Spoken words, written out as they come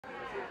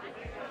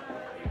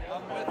All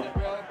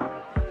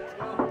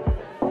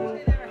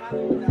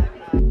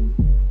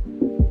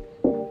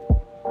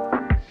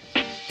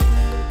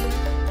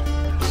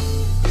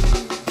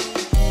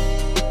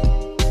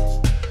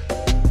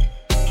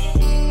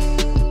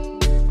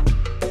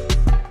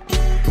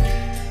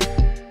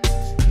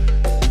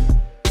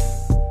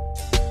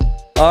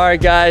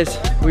right, guys,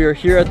 we are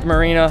here at the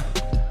marina.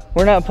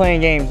 We're not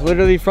playing games,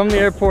 literally from the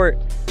airport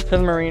to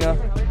the marina,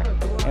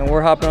 and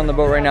we're hopping on the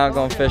boat right now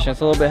going fishing.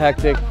 It's a little bit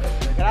hectic.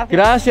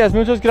 Gracias,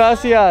 muchas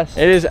gracias.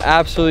 It is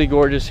absolutely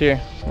gorgeous here.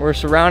 We're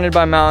surrounded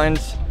by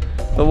mountains.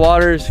 The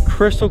water is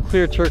crystal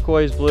clear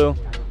turquoise blue.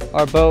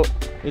 Our boat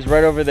is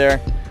right over there.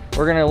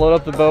 We're gonna load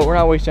up the boat. We're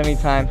not wasting any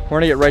time. We're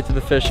gonna get right to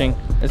the fishing.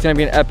 It's gonna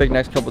be an epic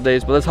next couple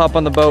days, but let's hop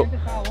on the boat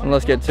and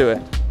let's get to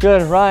it.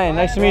 Good, Ryan,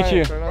 nice to meet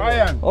you.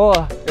 Ryan.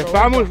 Oh, The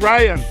famous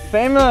Ryan.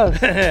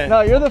 famous.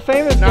 No, you're the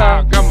famous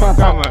guy. No, come on,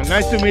 come on.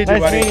 Nice to meet you,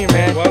 Nice buddy. meeting you,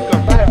 man.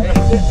 Welcome.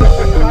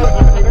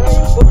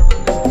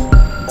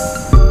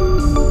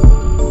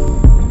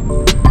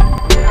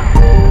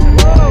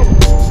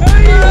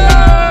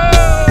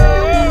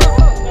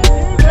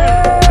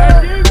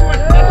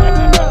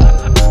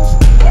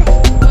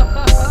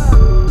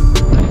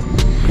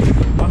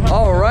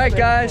 All right,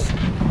 guys,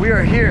 we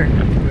are here.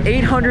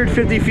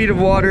 850 feet of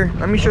water.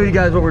 Let me show you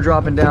guys what we're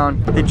dropping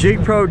down. The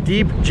Jig Pro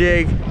Deep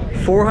Jig,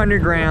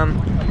 400 gram.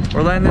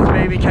 We're letting this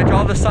baby catch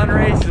all the sun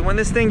rays. When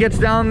this thing gets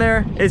down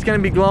there, it's gonna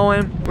be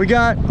glowing. We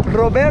got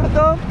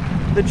Roberto,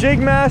 the Jig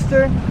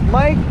Master.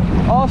 Mike,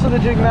 also the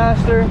Jig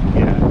Master.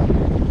 Yeah.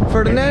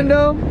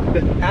 Fernando.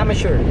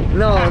 Amateur.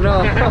 No.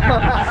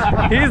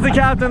 He's the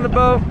captain of the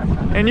boat.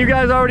 And you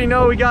guys already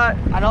know we got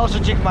And also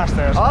Jig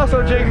Master.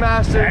 also Jig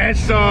Master.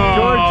 Eso.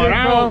 George Jig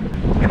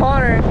Pro.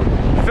 Connor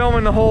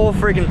filming the whole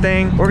freaking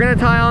thing. We're gonna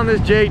tie on this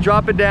jig,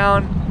 drop it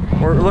down.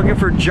 We're looking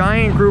for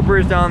giant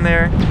groupers down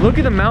there. Look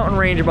at the mountain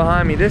range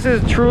behind me. This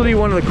is truly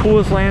one of the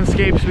coolest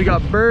landscapes. We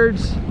got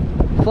birds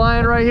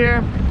flying right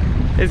here.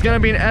 It's gonna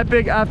be an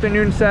epic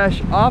afternoon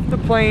sesh off the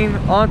plane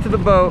onto the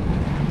boat.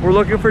 We're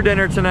looking for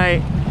dinner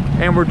tonight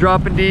and we're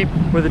dropping deep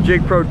with the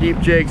Jig Pro Deep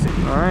Jigs.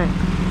 All right.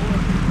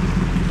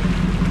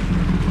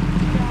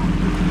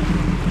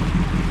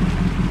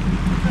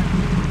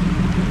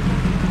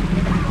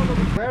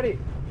 Ready?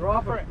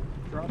 Drop it.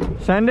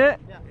 Send it?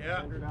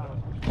 Yeah.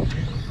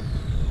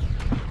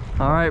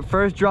 All right,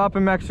 first drop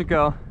in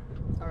Mexico.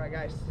 All right,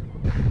 guys.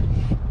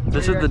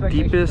 This is the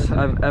deepest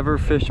I've ever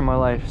fished in my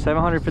life.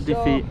 750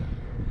 feet.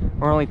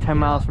 We're only 10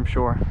 miles from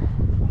shore.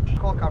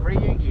 Called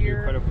Jigging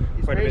here.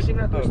 It's very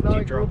similar to a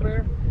snowy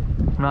grouper.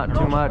 Not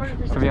too much,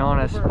 to be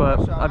honest,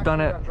 but I've done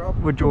it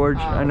with George.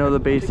 I know the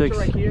basics,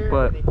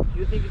 but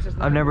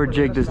I've never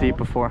jigged this deep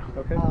before.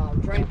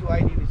 I'm trying to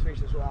ID this fish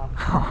as well.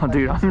 Oh,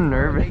 dude, I'm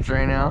nervous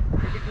right now.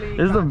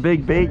 This is a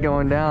big bait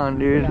going down,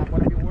 dude. I'm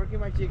going to be working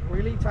my jig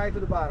really tight to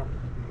the bottom.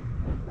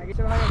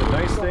 The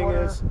nice thing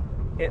is,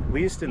 at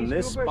least in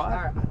this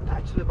spot,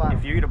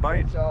 if you get a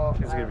bite, it's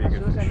going to be a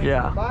good fish.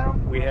 Yeah.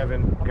 We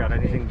haven't got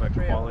anything but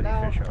quality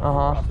fish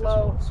on this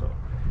one, so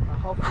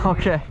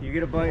Okay. you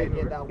get a bite,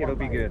 it'll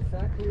be good.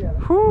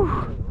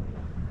 Whew.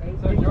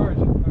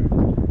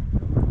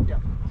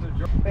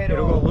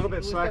 It'll go a little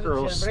bit slacker,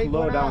 it'll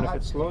slow down. If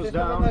it slows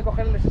down, you're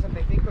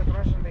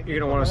going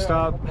to want to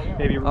stop,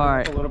 maybe All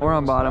right, a little bit we're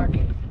on bottom.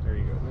 There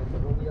you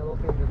go.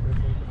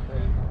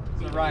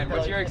 So Ryan,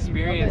 what's your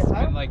experience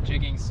been like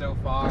jigging so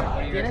far? What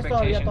are your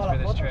expectations for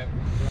this trip?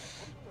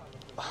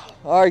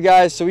 All right,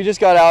 guys, so we just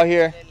got out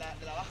here,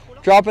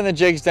 dropping the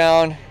jigs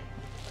down.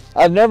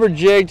 I've never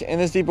jigged in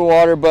this deep of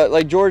water, but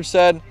like George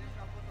said,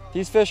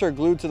 these fish are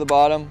glued to the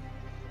bottom.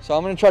 So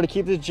I'm gonna try to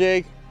keep this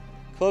jig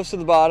close to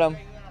the bottom.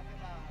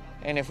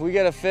 And if we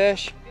get a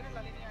fish,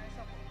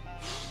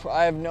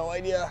 I have no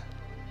idea.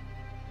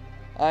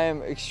 I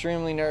am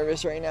extremely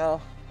nervous right now.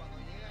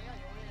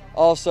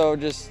 Also,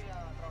 just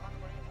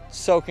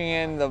soaking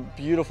in the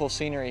beautiful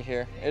scenery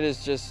here. It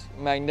is just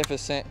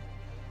magnificent.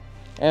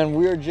 And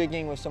we're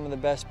jigging with some of the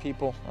best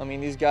people. I mean,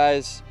 these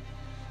guys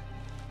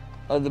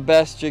are the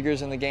best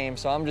jiggers in the game.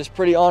 So I'm just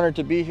pretty honored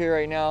to be here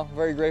right now.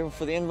 Very grateful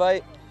for the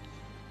invite.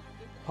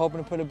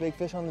 Hoping to put a big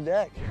fish on the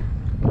deck.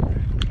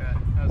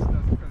 That was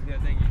good,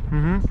 thank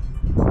you.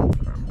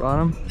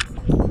 Bottom.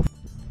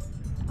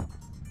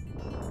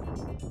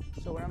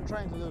 So what I'm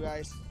trying to do,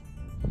 guys,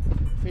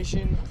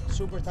 fishing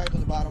super tight to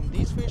the bottom.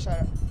 These fish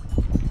are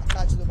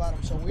attached to the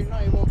bottom, so we're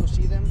not able to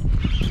see them.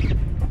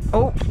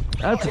 Oh,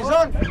 that's He's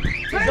on!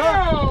 He's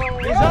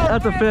on! He's on!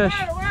 that's a fish.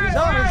 He's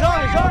on! He's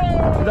on! He's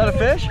on! Is that a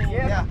fish?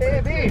 Yeah,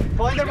 baby!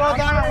 Point the rod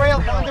down and reel!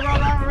 Point the rod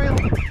down and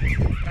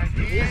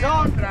reel! He's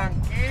on!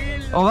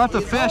 Oh, that's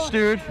a fish,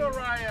 dude.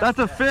 That's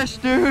a fish,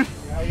 dude.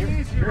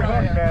 You're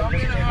hooked, man. Just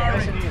take it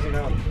nice and easy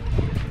now.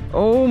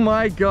 Oh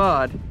my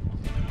God.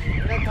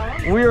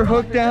 We are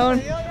hooked down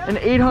in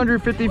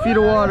 850 feet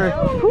of water.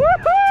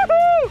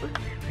 Woo-hoo-hoo!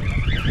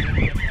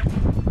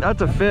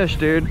 That's a fish,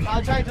 dude.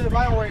 I'll try to the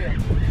bottom where you.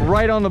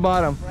 Right on the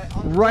bottom.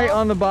 Right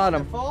on the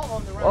bottom.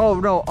 Oh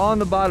no, on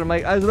the bottom.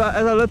 Like as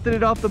I lifted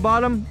it off the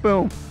bottom,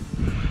 boom.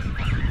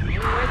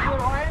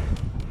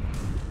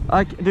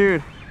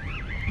 Dude,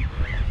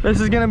 This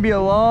is gonna be a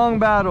long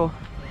battle.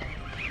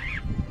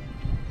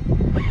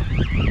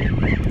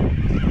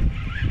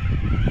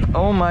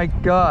 Oh my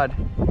God.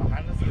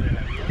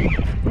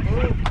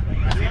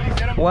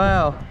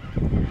 Wow.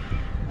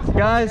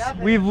 Guys,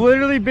 we've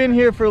literally been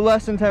here for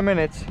less than 10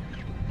 minutes.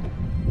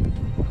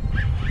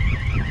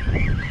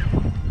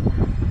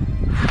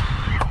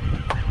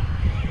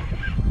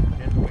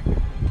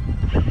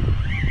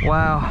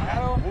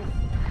 Wow.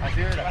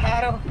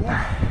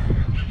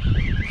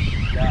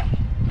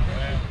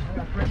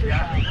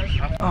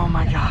 Oh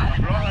my God.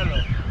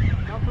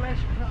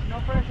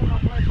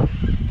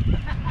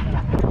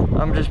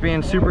 I'm just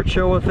being super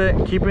chill with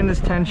it, keeping this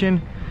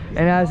tension.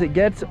 And as it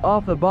gets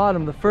off the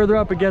bottom, the further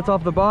up it gets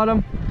off the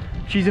bottom,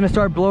 she's gonna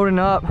start bloating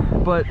up.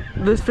 But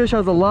this fish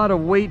has a lot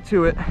of weight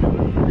to it.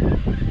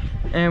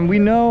 And we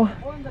know,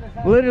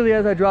 literally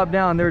as I dropped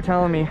down, they were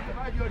telling me,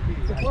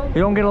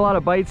 you don't get a lot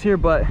of bites here,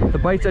 but the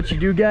bites that you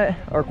do get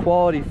are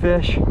quality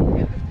fish.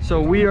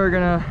 So we are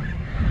gonna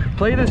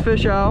play this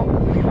fish out,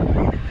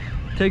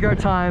 take our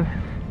time.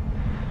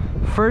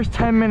 First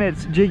 10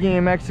 minutes jigging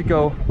in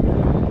Mexico,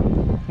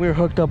 we were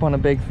hooked up on a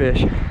big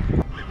fish.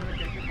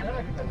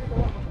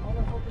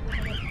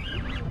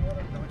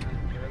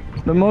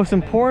 The most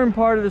important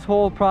part of this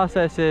whole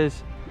process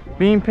is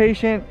being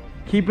patient,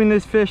 keeping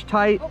this fish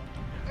tight.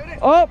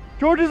 Oh,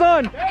 George is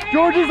on!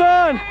 George is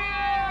on!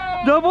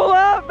 Double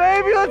up,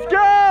 baby, let's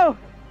go!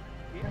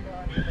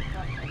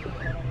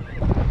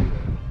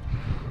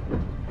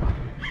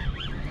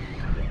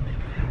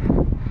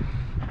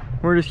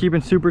 We're just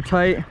keeping super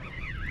tight.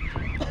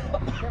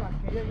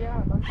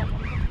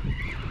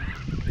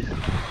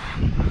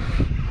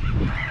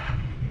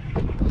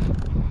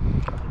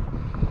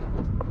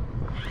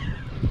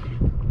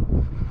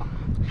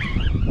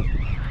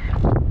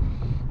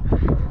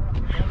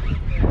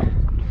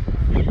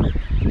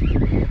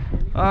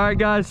 All right,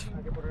 guys,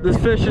 this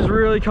fish is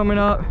really coming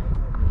up.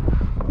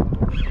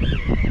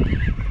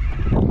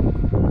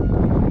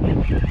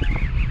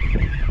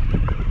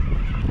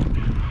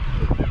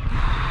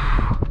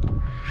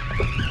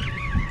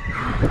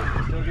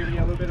 Still giving you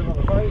a little bit of a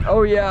fight?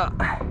 Oh yeah.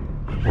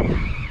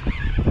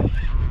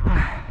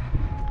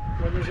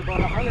 When there's about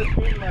 100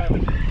 feet left,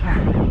 it'll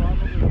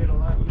probably get a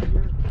lot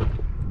easier.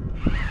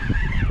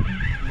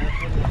 And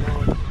that's when it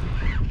goes.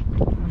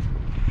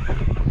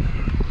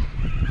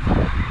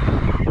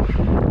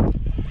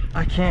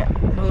 I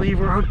can't believe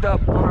we're hooked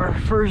up on our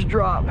first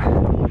drop.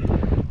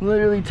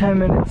 Literally 10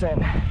 minutes in.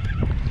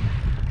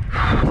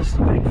 This is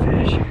a big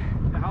fish.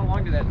 How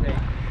long did that take?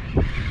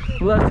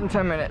 Less than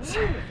 10 minutes.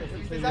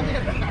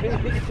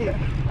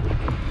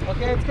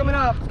 Okay, it's coming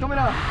up, it's coming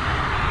up.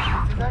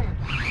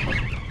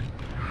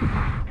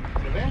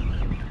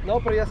 No,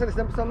 pero ya se le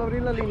está empezando a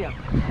abrir la línea.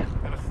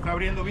 Pero se está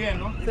abriendo bien,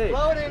 ¿no? Sí.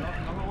 Floating.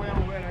 No me voy a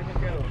mover, ahí me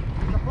quedo.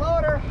 It's a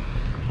floater.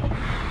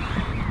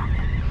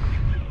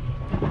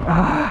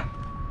 Ah.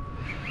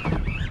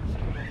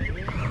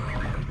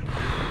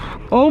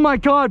 Oh my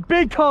God,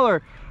 big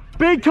color.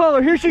 Big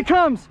color, here she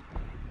comes.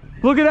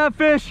 Look at that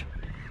fish.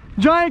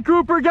 Giant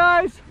grouper,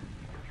 guys.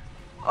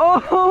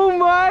 Oh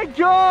my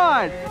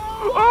God.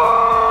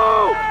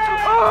 Oh!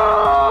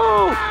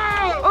 Oh!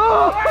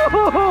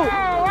 Oh!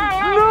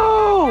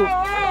 No!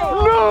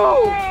 No!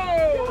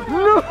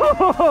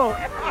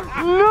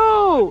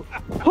 No!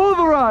 Hold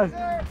the rod.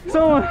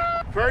 Someone.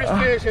 First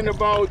fish in the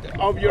boat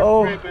of your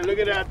Oh. trip, and look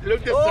at that.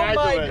 Look the Oh size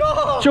my of it.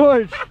 God.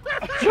 George!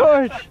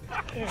 George!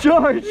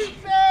 George!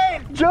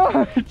 Insane.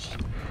 George!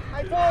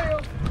 I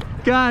told you.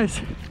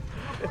 Guys,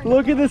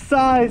 look at the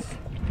size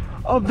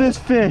of this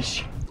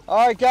fish.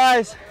 All right,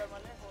 guys.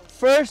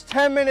 First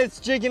 10 minutes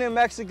jigging in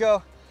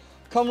Mexico.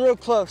 Come real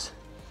close.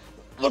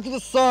 Look at the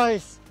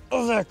size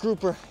of that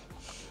grouper.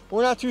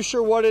 We're not too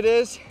sure what it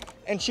is,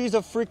 and she's a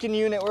freaking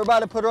unit. We're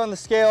about to put her on the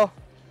scale.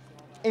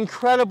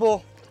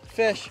 Incredible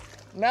fish.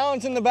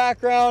 Mountains in the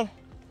background.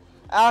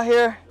 Out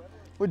here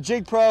with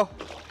Jig Pro.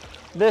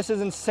 This is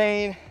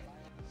insane.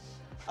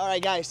 All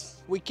right,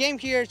 guys, we came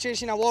here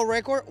chasing a world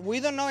record. We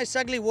don't know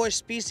exactly what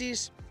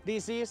species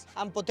this is,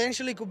 and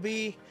potentially could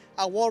be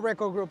a world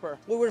record grouper.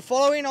 We were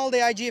following all the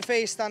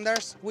IGFA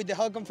standards with the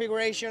hull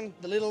configuration,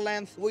 the little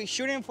length. We're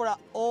shooting for an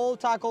all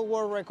tackle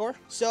world record.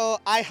 So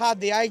I have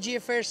the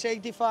IGFA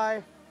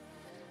certified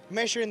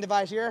measuring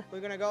device here.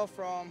 We're gonna go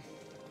from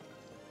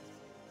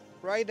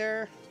right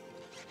there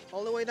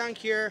all the way down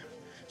here.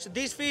 So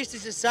this fish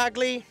is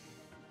exactly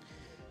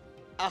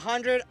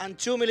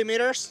 102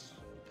 millimeters.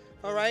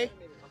 All right.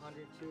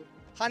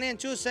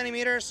 102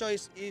 centimeters, so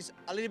it's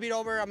a little bit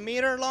over a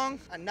meter long.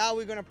 And now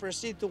we're gonna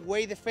proceed to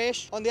weigh the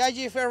fish. On the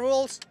IGFA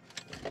rules,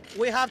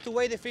 we have to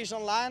weigh the fish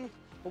on land,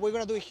 but we're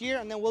gonna do it here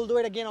and then we'll do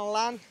it again on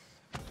land.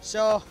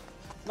 So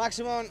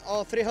maximum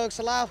of 3 hooks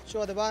allowed,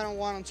 2 at the bottom,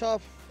 1 on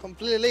top,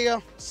 completely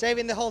legal.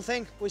 Saving the whole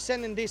thing. We're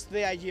sending this to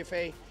the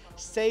IGFA.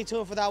 Stay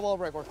tuned for that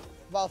world record.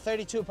 About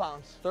 32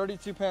 pounds.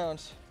 32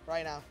 pounds.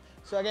 Right now.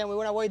 So again, we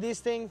wanna weigh this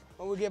thing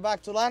when we get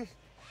back to land.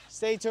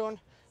 Stay tuned.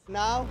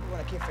 Now we're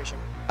gonna keep fishing.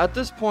 At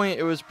this point,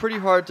 it was pretty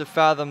hard to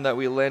fathom that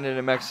we landed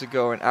in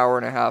Mexico an hour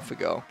and a half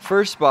ago.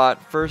 First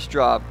spot, first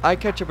drop, I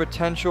catch a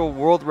potential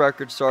world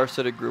record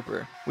star-studded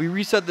grouper. We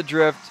reset the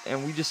drift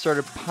and we just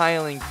started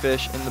piling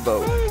fish in the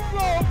boat.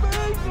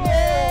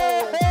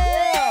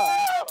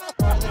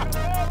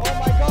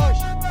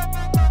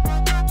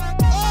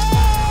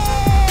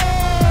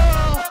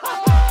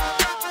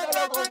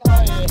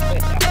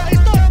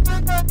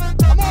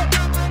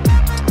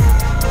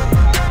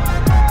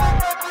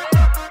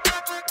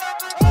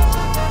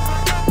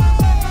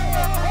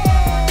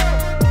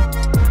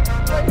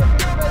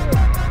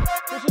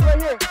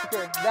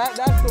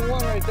 That's the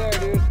one right there,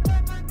 dude.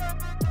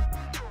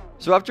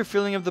 So after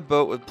filling up the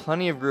boat with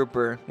plenty of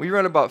grouper, we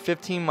run about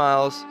 15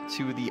 miles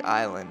to the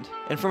island.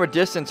 And from a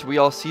distance, we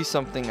all see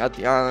something at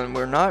the island.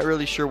 We're not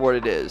really sure what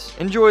it is.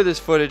 Enjoy this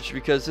footage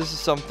because this is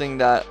something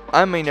that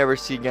I may never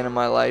see again in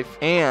my life.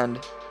 And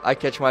I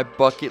catch my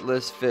bucket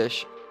list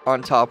fish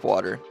on top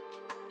water.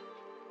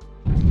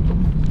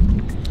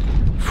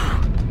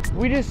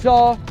 We just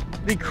saw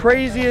the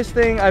craziest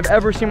thing I've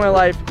ever seen in my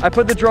life. I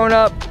put the drone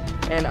up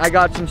and I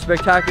got some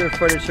spectacular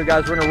footage. So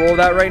guys, we're gonna roll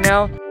that right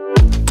now.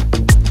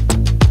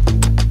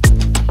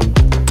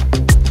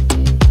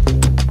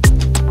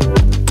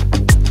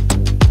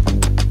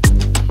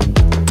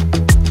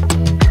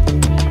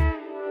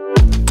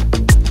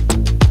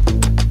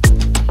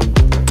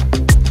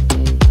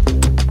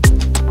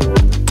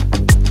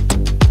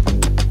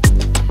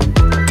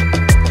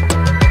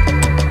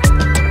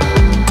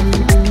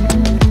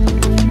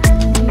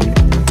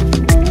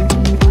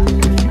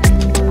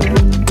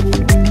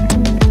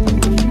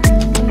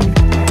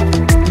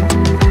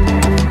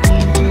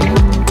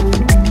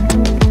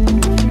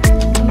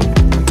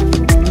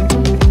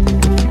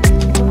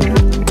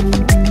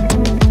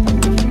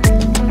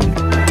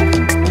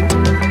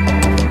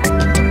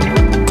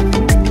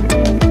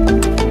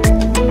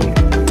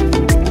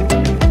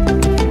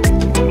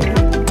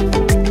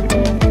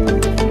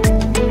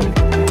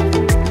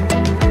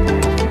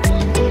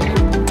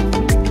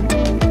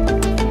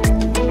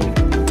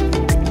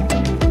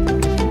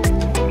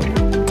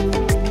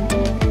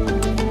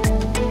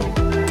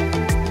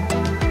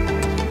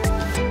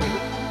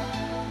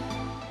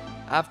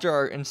 After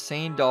our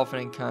insane dolphin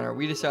encounter,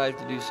 we decided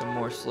to do some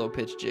more slow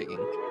pitch jigging.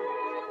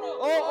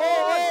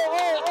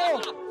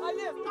 Oh!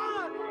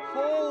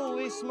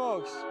 Holy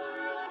smokes.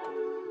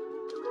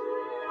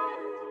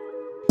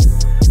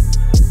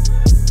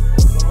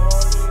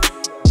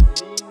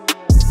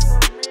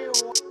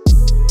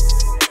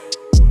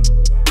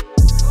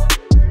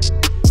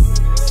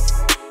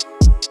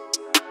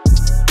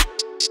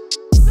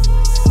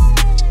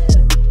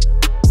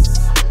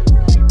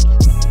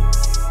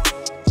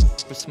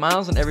 With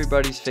smiles on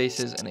everybody's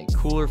faces and a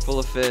cooler full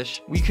of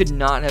fish, we could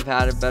not have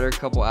had a better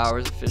couple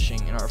hours of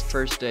fishing in our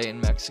first day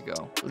in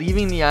Mexico.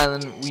 Leaving the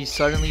island, we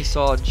suddenly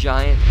saw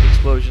giant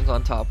explosions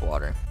on top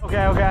water. Okay,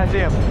 I see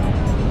him.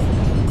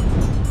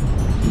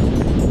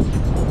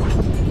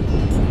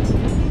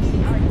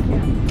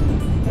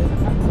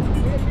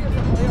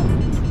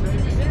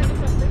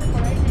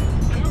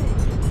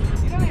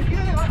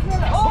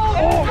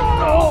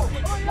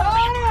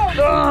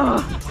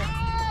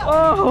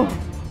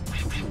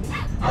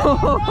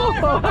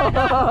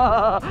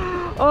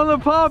 On the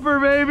popper,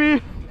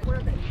 baby.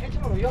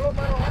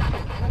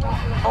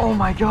 Oh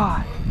my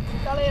god.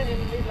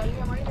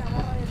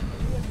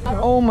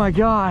 Oh my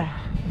god.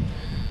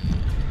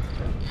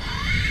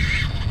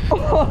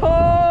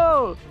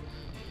 Oh,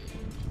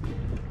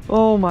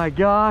 oh my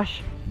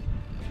gosh.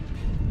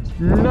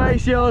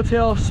 Nice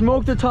yellowtail.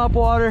 Smoked the top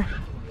water.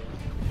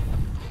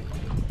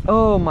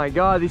 Oh my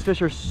god, these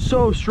fish are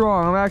so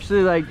strong. I'm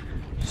actually like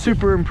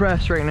super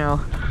impressed right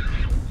now.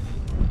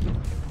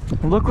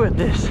 Look at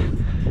this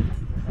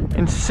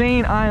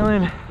insane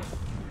island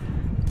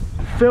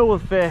filled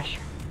with fish.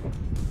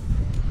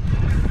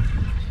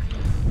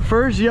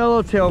 First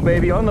yellowtail,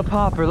 baby, on the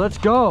popper. Let's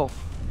go.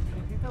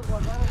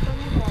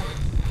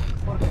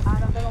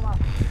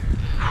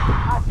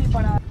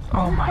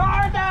 Oh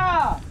my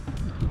god.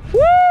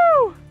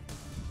 Woo!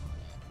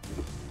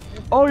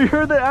 Oh, you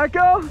heard the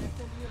echo?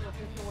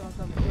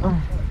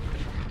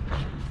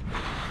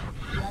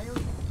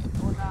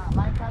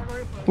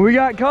 We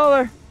got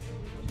color.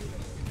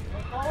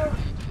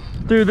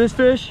 Dude, this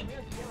fish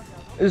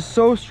is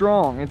so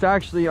strong. It's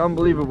actually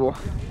unbelievable.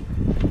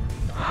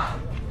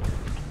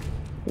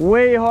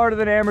 Way harder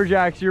than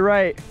amberjacks, you're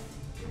right.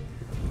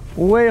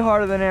 Way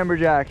harder than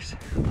amberjacks.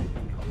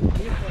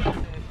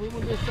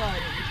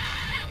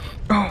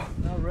 Oh.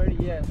 Not ready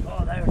yet.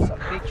 Oh, there's a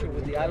picture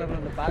with the island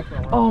in the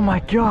background. Oh my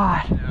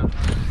god.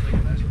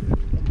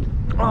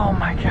 Oh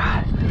my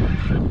god.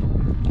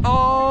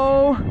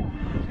 Oh,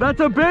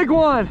 that's a big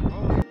one.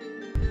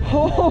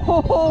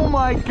 Oh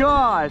my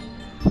god.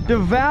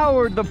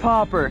 Devoured the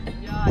popper.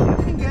 Yeah, you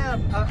can get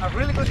a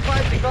really good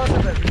fight because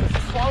of it. Because you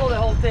swallow the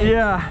whole thing.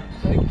 Yeah.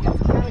 So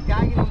it's kind of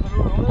gagging on the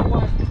lure.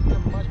 Otherwise, it's a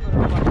much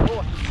better fight.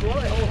 Oh, you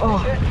swallow the whole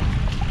thing.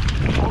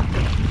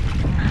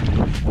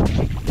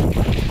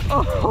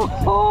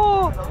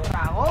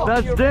 Oh,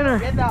 that's dinner.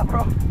 Get that,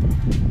 bro.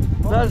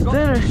 That's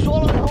dinner.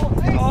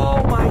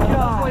 Oh my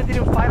God. It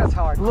didn't fight as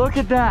hard. Look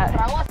at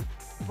that.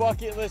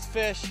 Bucket list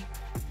fish,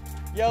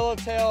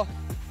 yellowtail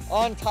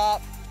on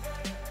top,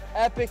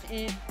 epic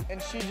eat,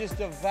 and she just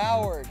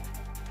devoured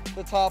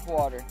the top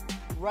water.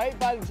 Right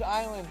by this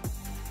island,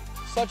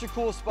 such a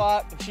cool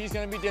spot, and she's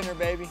gonna be dinner,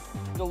 baby.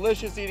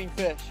 Delicious eating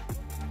fish.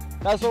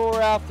 That's what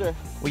we're after.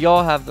 We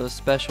all have those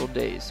special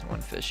days when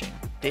fishing.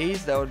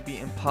 Days that would be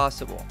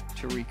impossible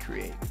to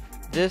recreate.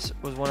 This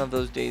was one of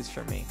those days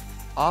for me.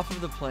 Off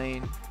of the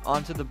plane,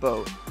 onto the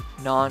boat,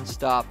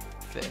 non-stop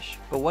fish.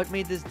 But what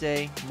made this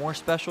day more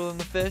special than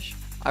the fish?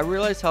 I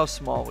realized how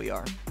small we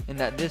are, and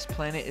that this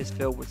planet is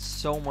filled with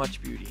so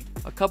much beauty.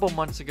 A couple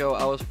months ago,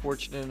 I was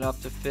fortunate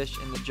enough to fish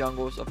in the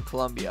jungles of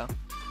Colombia,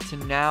 to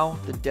now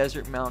the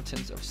desert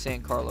mountains of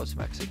San Carlos,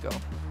 Mexico.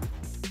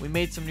 We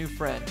made some new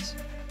friends,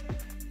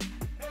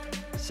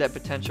 set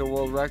potential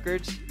world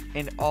records,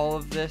 and all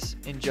of this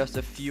in just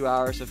a few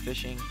hours of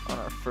fishing on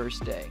our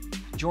first day.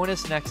 Join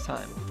us next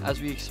time as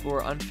we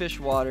explore unfished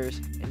waters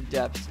and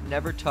depths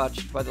never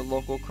touched by the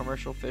local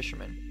commercial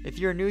fishermen. If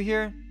you're new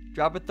here,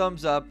 drop a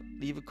thumbs up,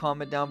 leave a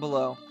comment down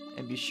below,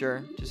 and be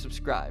sure to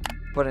subscribe.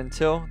 But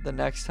until the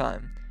next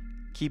time,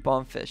 keep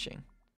on fishing.